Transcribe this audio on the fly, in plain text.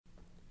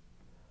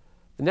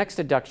The next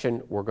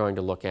deduction we're going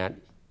to look at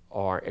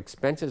are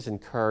expenses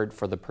incurred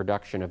for the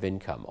production of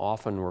income,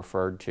 often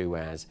referred to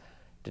as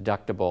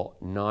deductible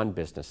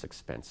non-business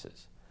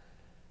expenses.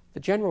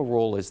 The general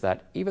rule is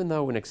that even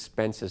though an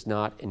expense is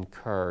not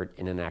incurred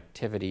in an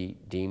activity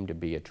deemed to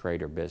be a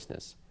trade or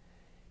business,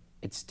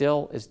 it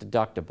still is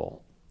deductible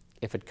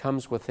if it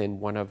comes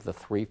within one of the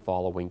three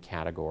following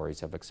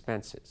categories of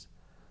expenses.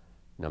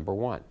 Number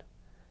one,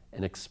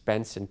 an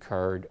expense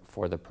incurred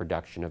for the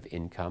production of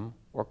income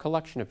or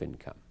collection of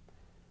income.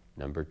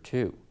 Number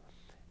two,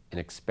 an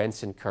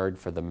expense incurred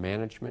for the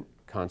management,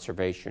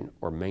 conservation,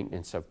 or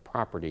maintenance of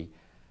property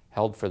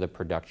held for the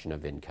production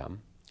of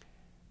income.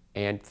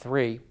 And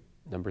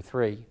number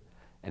three,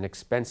 an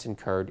expense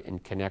incurred in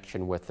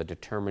connection with the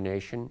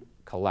determination,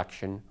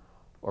 collection,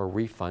 or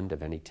refund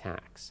of any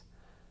tax.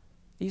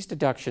 These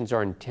deductions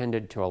are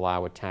intended to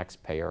allow a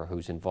taxpayer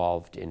who's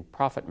involved in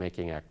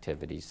profit-making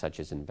activities such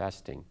as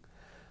investing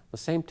the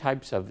same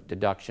types of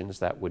deductions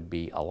that would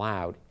be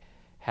allowed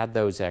had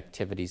those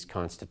activities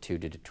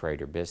constituted a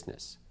trade or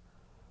business.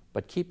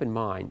 But keep in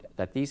mind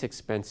that these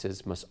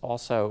expenses must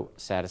also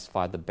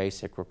satisfy the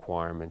basic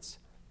requirements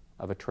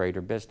of a trade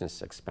or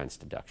business expense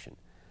deduction.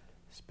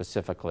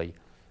 Specifically,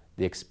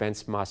 the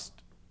expense must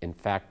in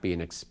fact be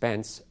an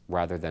expense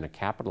rather than a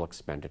capital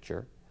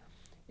expenditure.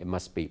 It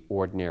must be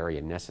ordinary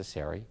and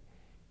necessary,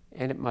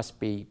 and it must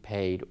be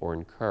paid or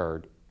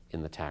incurred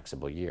in the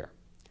taxable year.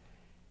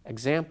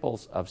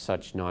 Examples of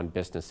such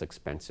non-business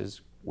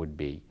expenses would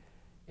be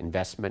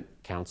investment,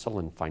 counsel,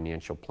 and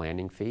financial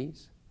planning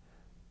fees,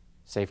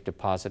 safe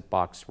deposit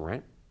box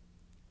rent,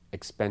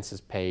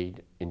 expenses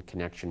paid in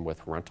connection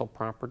with rental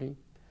property,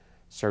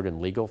 certain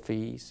legal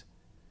fees,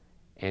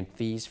 and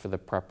fees for the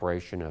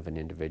preparation of an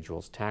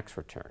individual's tax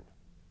return.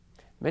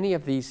 Many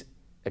of these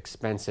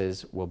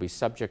expenses will be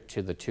subject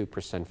to the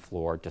 2%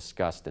 floor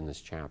discussed in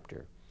this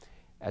chapter,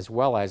 as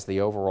well as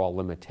the overall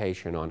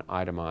limitation on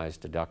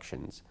itemized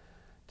deductions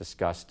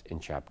discussed in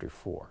Chapter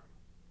 4.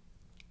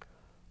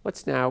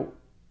 Let's now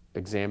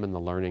examine the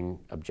learning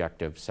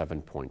objective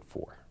 7.4.